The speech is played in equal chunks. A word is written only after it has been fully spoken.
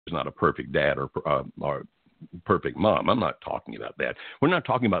not a perfect dad or perfect mom. I'm not talking about that. We're not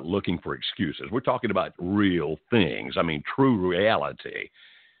talking about looking for excuses. We're talking about real things. I mean, true reality,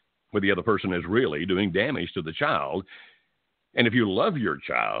 where the other person is really doing damage to the child. And if you love your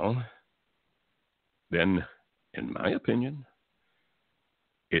child, then, in my opinion,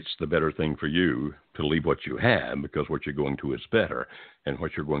 it's the better thing for you to leave what you have, because what you're going to is better. And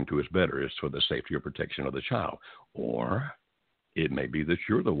what you're going to is better is for the safety or protection of the child. Or it may be that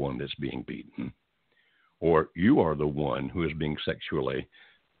you're the one that's being beaten, or you are the one who is being sexually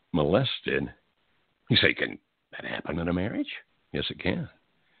molested. You say, can that happen in a marriage? Yes, it can.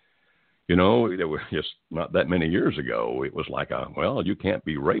 You know, there were just not that many years ago, it was like, well, you can't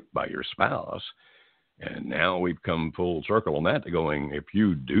be raped by your spouse. And now we've come full circle on that to going, if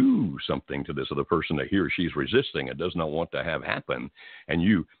you do something to this other person that he or she's resisting and does not want to have happen, and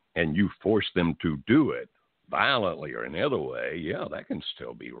you force them to do it violently or in any other way, yeah, that can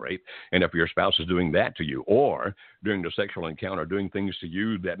still be rape. And if your spouse is doing that to you, or during the sexual encounter doing things to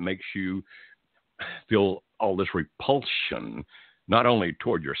you that makes you feel all this repulsion, not only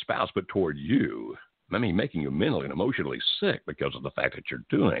toward your spouse, but toward you, I mean, making you mentally and emotionally sick because of the fact that you're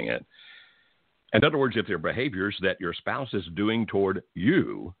doing it. In other words, if there are behaviors that your spouse is doing toward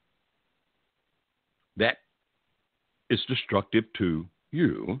you that is destructive to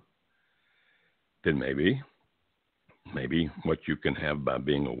you, then maybe what you can have by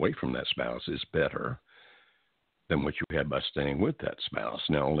being away from that spouse is better than what you had by staying with that spouse.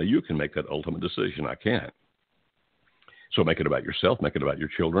 Now, only you can make that ultimate decision. I can't. So make it about yourself, make it about your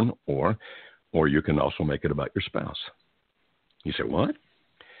children, or you can also make it about your spouse. You say, what?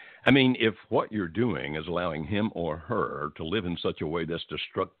 I mean, if what you're doing is allowing him or her to live in such a way that's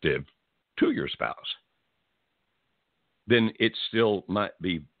destructive to your spouse, then it still might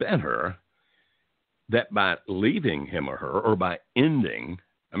be better that by leaving him or her, or by ending,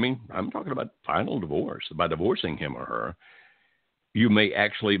 I mean, I'm talking about final divorce, by divorcing him or her, you may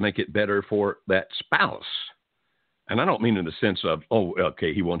actually make it better for that spouse. And I don't mean in the sense of, oh,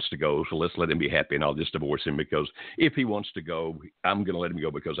 okay, he wants to go, so let's let him be happy, and I'll just divorce him because if he wants to go, I'm going to let him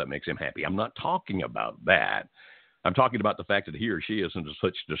go because that makes him happy. I'm not talking about that. I'm talking about the fact that he or she is into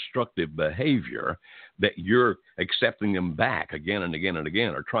such destructive behavior that you're accepting them back again and again and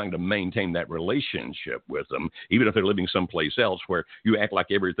again, or trying to maintain that relationship with them, even if they're living someplace else where you act like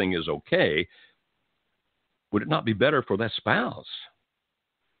everything is okay. Would it not be better for that spouse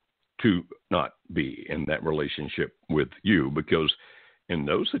to not be in that relationship with you? Because in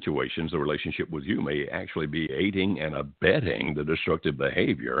those situations, the relationship with you may actually be aiding and abetting the destructive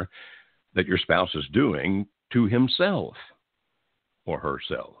behavior that your spouse is doing to himself or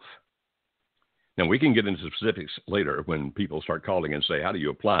herself. Now, we can get into specifics later when people start calling and say, how do you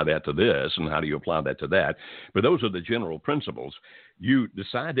apply that to this and how do you apply that to that? But those are the general principles. You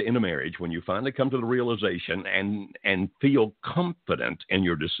decide to end a marriage when you finally come to the realization and feel confident in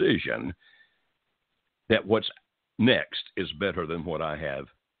your decision that what's next is better than what I have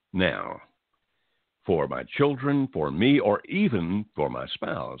now, for my children, for me, or even for my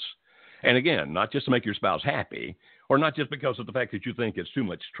spouse. And again, not just to make your spouse happy, or not just because of the fact that you think it's too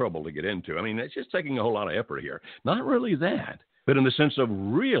much trouble to get into. I mean, it's just taking a whole lot of effort here. Not really that, but in the sense of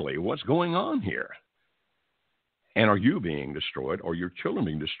really what's going on here. And are you being destroyed, or your children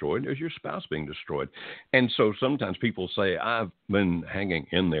being destroyed? Is your spouse being destroyed? And so sometimes people say, I've been hanging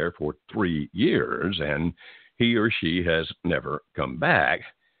in there for 3 years, and he or she has never come back.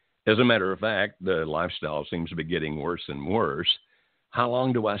 As a matter of fact, the lifestyle seems to be getting worse and worse. How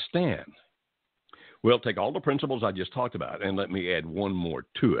long do I stand? Well, take all the principles I just talked about, and let me add one more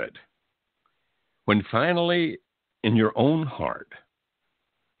to it. When finally, in your own heart,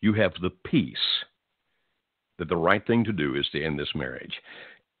 you have the peace that the right thing to do is to end this marriage.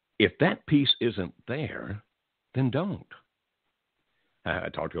 If that peace isn't there, then don't. I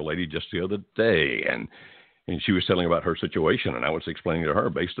talked to a lady just the other day, and she was telling about her situation, and I was explaining to her,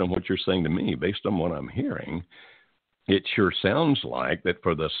 based on what you're saying to me, based on what I'm hearing, it sure sounds like that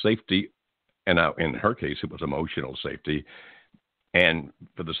for the safety, and in her case, it was emotional safety, and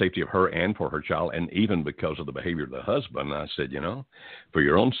for the safety of her and for her child, and even because of the behavior of the husband, I said, for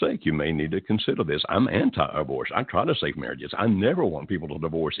your own sake, you may need to consider this. I'm anti-divorce. I try to save marriages. I never want people to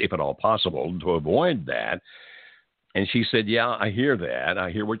divorce, if at all possible, to avoid that. And she said, yeah, I hear that.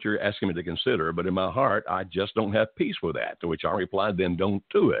 I hear what you're asking me to consider, but in my heart, I just don't have peace with that. To which I replied, then don't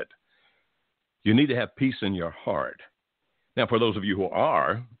do it. You need to have peace in your heart. Now, for those of you who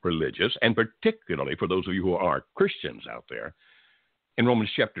are religious, and particularly for those of you who are Christians out there, in Romans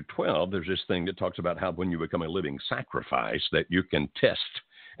chapter 12, there's this thing that talks about how when you become a living sacrifice, that you can test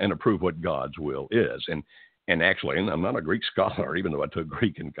and approve what God's will is. And And actually, and I'm not a Greek scholar, even though I took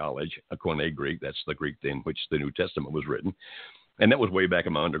Greek in college, a Koine Greek, that's the Greek in which the New Testament was written. And that was way back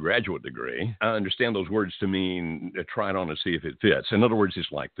in my undergraduate degree. I understand those words to mean try it on and see if it fits. In other words,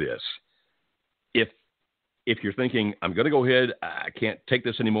 it's like this. If you're thinking, I'm going to go ahead, I can't take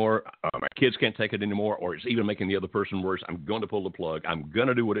this anymore, my kids can't take it anymore, or it's even making the other person worse, I'm going to pull the plug, I'm going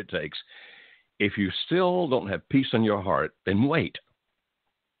to do what it takes. If you still don't have peace in your heart, then wait.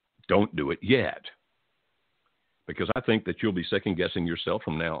 Don't do it yet. Because I think that you'll be second-guessing yourself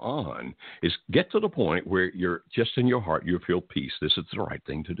from now on, is get to the point where you're just in your heart, you feel peace. This is the right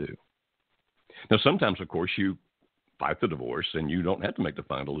thing to do. Now, sometimes, of course, you fight the divorce and you don't have to make the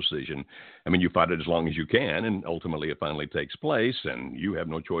final decision. I mean, you fight it as long as you can, and ultimately it finally takes place, and you have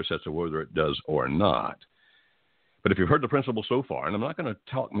no choice as to whether it does or not. But if you've heard the principles so far, and I'm not going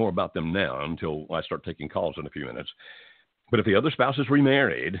to talk more about them now until I start taking calls in a few minutes, but if the other spouse is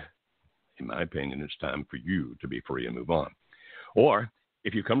remarried, in my opinion, it's time for you to be free and move on. Or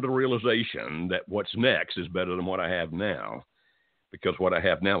if you come to the realization that what's next is better than what I have now, because what I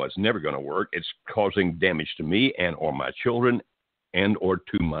have now is never going to work, it's causing damage to me and or my children and or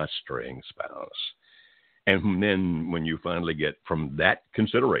to my straying spouse. And then when you finally get from that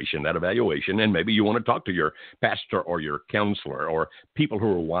consideration, that evaluation, and maybe you want to talk to your pastor or your counselor or people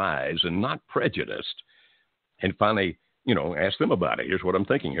who are wise and not prejudiced, and finally, ask them about it. Here's what I'm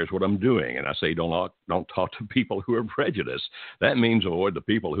thinking. Here's what I'm doing. And I say, don't talk to people who are prejudiced. That means avoid the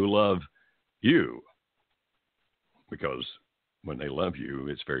people who love you. Because when they love you,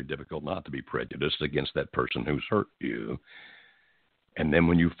 it's very difficult not to be prejudiced against that person who's hurt you. And then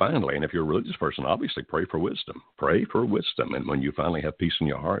when you finally, and if you're a religious person, obviously pray for wisdom. Pray for wisdom. And when you finally have peace in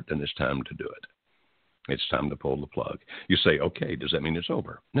your heart, then it's time to do it. It's time to pull the plug. You say, okay, does that mean it's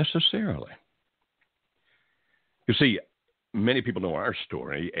over? Necessarily. You see, many people know our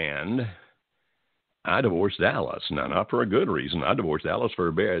story, and I divorced Alice. Now, not for a good reason. I divorced Alice for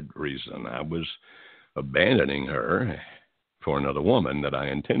a bad reason. I was abandoning her for another woman that I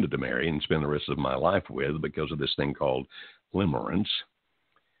intended to marry and spend the rest of my life with because of this thing called limerence.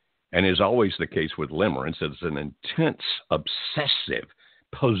 And as always the case with limerence, it's an intense, obsessive,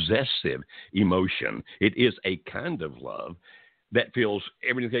 possessive emotion. It is a kind of love that feels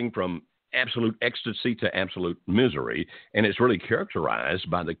everything from absolute ecstasy to absolute misery, and it's really characterized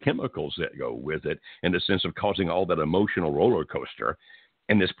by the chemicals that go with it in the sense of causing all that emotional roller coaster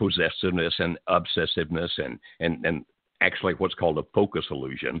and this possessiveness and obsessiveness and actually what's called a focus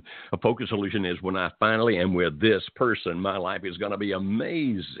illusion. A focus illusion is when I finally am with this person, my life is going to be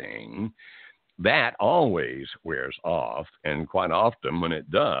amazing. That always wears off, and quite often when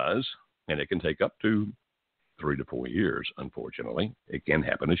it does, and it can take up to 3 to 4 years, unfortunately. It can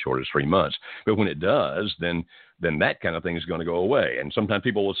happen as short as 3 months. But when it does, then that kind of thing is going to go away. And sometimes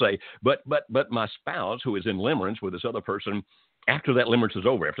people will say, but my spouse who is in limerence with this other person, after that limerence is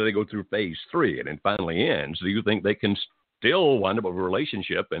over, after they go through phase 3 and it finally ends, do you think they can still wind up with a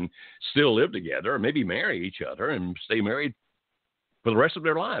relationship and still live together or maybe marry each other and stay married for the rest of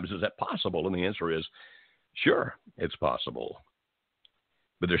their lives? Is that possible? And the answer is, sure, it's possible.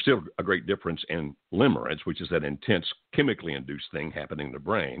 But there's still a great difference in limerence, which is that intense chemically induced thing happening in the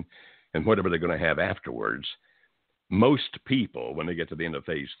brain, and whatever they're going to have afterwards. Most people, when they get to the end of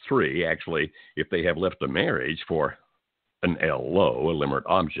phase 3, actually, if they have left a marriage for an LO, a limerent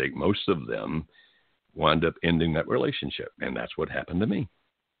object, most of them wind up ending that relationship. And that's what happened to me.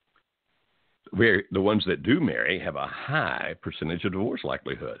 The ones that do marry have a high percentage of divorce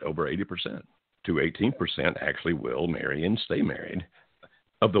likelihood, over 80%. To 18% actually will marry and stay married.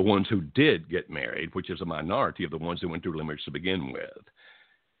 Of the ones who did get married, which is a minority of the ones that went through limerence to begin with.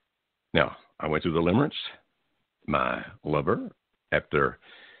 Now, I went through the limerence. My lover, after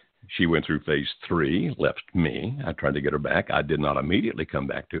she went through phase 3, left me. I tried to get her back. I did not immediately come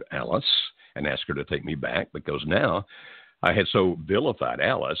back to Alice and ask her to take me back because now I had so vilified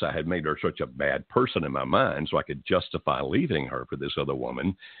Alice. I had made her such a bad person in my mind so I could justify leaving her for this other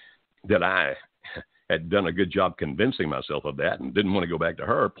woman that I had done a good job convincing myself of that and didn't want to go back to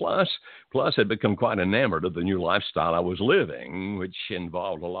her. Plus had become quite enamored of the new lifestyle I was living, which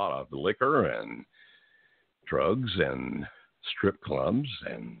involved a lot of liquor and drugs and strip clubs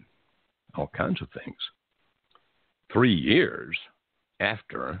and all kinds of things. 3 years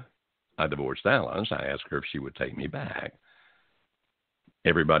after I divorced Alice, I asked her if she would take me back.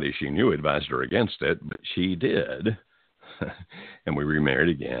 Everybody she knew advised her against it, but she did. And we remarried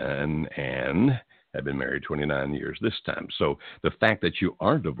again and have been married 29 years this time. So the fact that you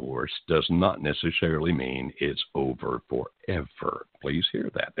are divorced does not necessarily mean it's over forever. Please hear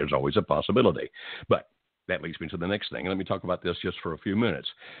that. There's always a possibility. But that leads me to the next thing. Let me talk about this just for a few minutes.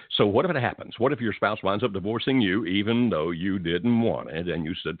 So what if it happens? What if your spouse winds up divorcing you even though you didn't want it and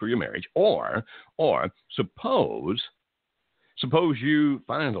you stood for your marriage? Or suppose you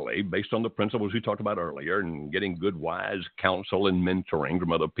finally, based on the principles we talked about earlier and getting good, wise counsel and mentoring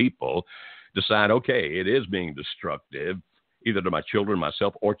from other people, decide, okay, it is being destructive, either to my children,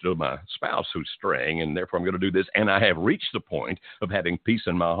 myself, or to my spouse who's straying, and therefore I'm going to do this. And I have reached the point of having peace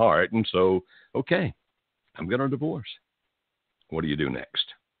in my heart, and so, okay, I'm going to divorce. What do you do next?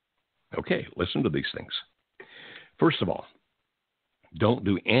 Okay, listen to these things. First of all, don't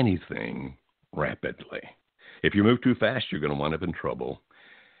do anything rapidly. If you move too fast, you're going to wind up in trouble.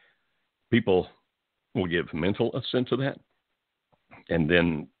 People will give mental assent to that and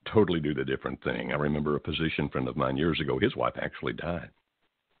then totally do the different thing. I remember a physician friend of mine years ago, his wife actually died.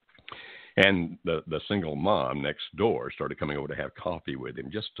 And the single mom next door started coming over to have coffee with him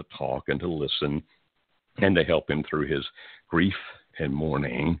just to talk and to listen and to help him through his grief and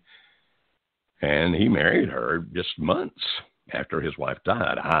mourning. And he married her just months after his wife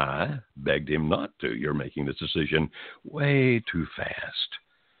died. I begged him not to. You're making this decision way too fast.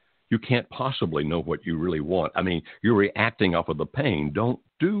 You can't possibly know what you really want. I mean, you're reacting off of the pain. Don't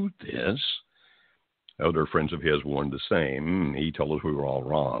do this. Other friends of his warned the same. He told us we were all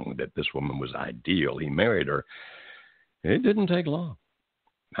wrong, that this woman was ideal. He married her. It didn't take long.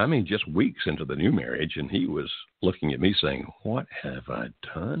 I mean, just weeks into the new marriage, and he was looking at me saying, what have I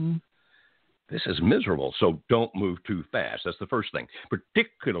done? This is miserable. So don't move too fast. That's the first thing.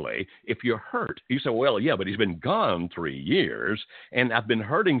 Particularly if you're hurt. You say, well, yeah, but he's been gone 3 years, and I've been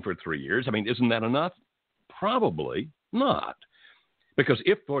hurting for 3 years. I mean, isn't that enough? Probably not. Because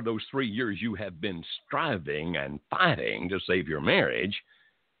if for those 3 years you have been striving and fighting to save your marriage,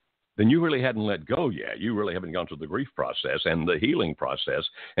 then you really hadn't let go yet. You really haven't gone through the grief process and the healing process.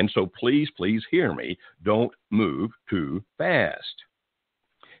 And so please hear me. Don't move too fast.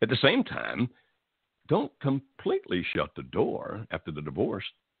 At the same time, don't completely shut the door after the divorce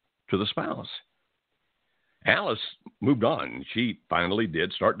to the spouse. Alice moved on. She finally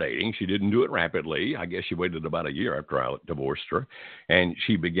did start dating. She didn't do it rapidly. I guess she waited about a year after I divorced her, and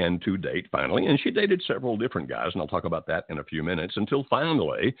she began to date finally, and she dated several different guys, and I'll talk about that in a few minutes, until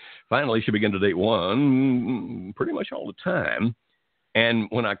finally she began to date one pretty much all the time. And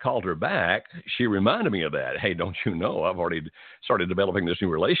when I called her back, she reminded me of that. Hey, don't you know, I've already started developing this new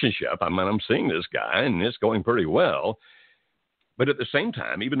relationship. I mean, I'm seeing this guy, and it's going pretty well. But at the same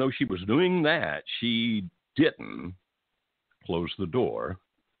time, even though she was doing that, she didn't close the door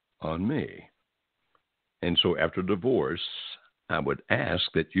on me. And so after divorce, I would ask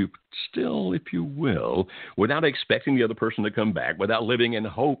that you still, if you will, without expecting the other person to come back, without living in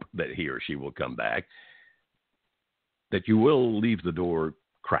hope that he or she will come back, that you will leave the door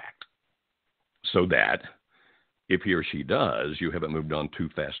cracked so that if he or she does, you haven't moved on too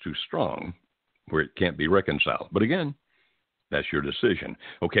fast, too strong, where it can't be reconciled. But again, that's your decision.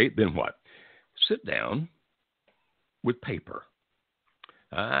 Okay, then what? Sit down with paper.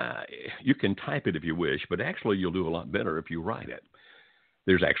 You can type it if you wish, but actually you'll do a lot better if you write it.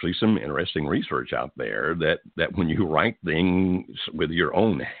 There's actually some interesting research out there that when you write things with your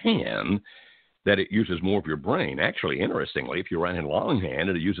own hand, that it uses more of your brain. Actually, interestingly, if you write in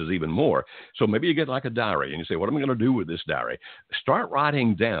longhand, it uses even more. So maybe you get like a diary and you say, what am I going to do with this diary? Start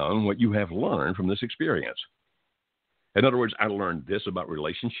writing down what you have learned from this experience. In other words, I learned this about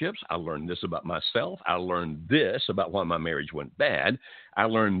relationships. I learned this about myself. I learned this about why my marriage went bad. I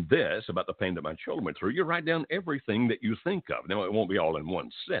learned this about the pain that my children went through. You write down everything that you think of. Now, it won't be all in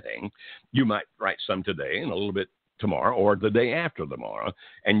one sitting. You might write some today and a little bit tomorrow or the day after tomorrow,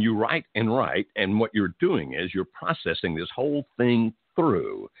 and you write, and what you're doing is you're processing this whole thing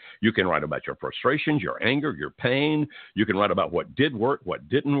through. You can write about your frustrations, your anger, your pain. You can write about what did work, what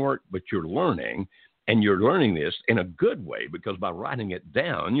didn't work, but you're learning, and you're learning this in a good way because by writing it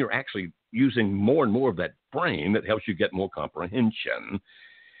down, you're actually using more and more of that brain that helps you get more comprehension.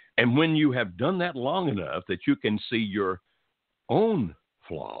 And when you have done that long enough that you can see your own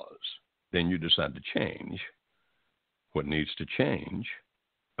flaws, then you decide to change what needs to change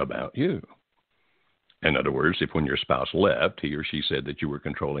about you. In other words, if when your spouse left, he or she said that you were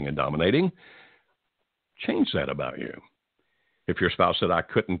controlling and dominating, change that about you. If your spouse said, I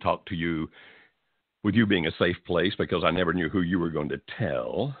couldn't talk to you with you being a safe place because I never knew who you were going to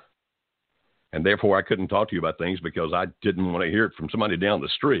tell, and therefore I couldn't talk to you about things because I didn't want to hear it from somebody down the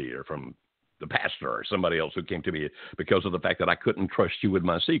street or from the pastor or somebody else who came to me because of the fact that I couldn't trust you with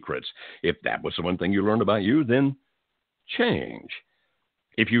my secrets. If that was the one thing you learned about you, then change.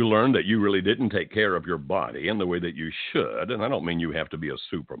 If you learn that you really didn't take care of your body in the way that you should, and I don't mean you have to be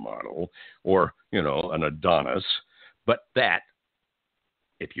a supermodel or, an Adonis, but that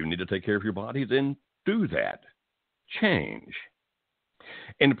if you need to take care of your body, then do that. Change.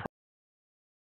 In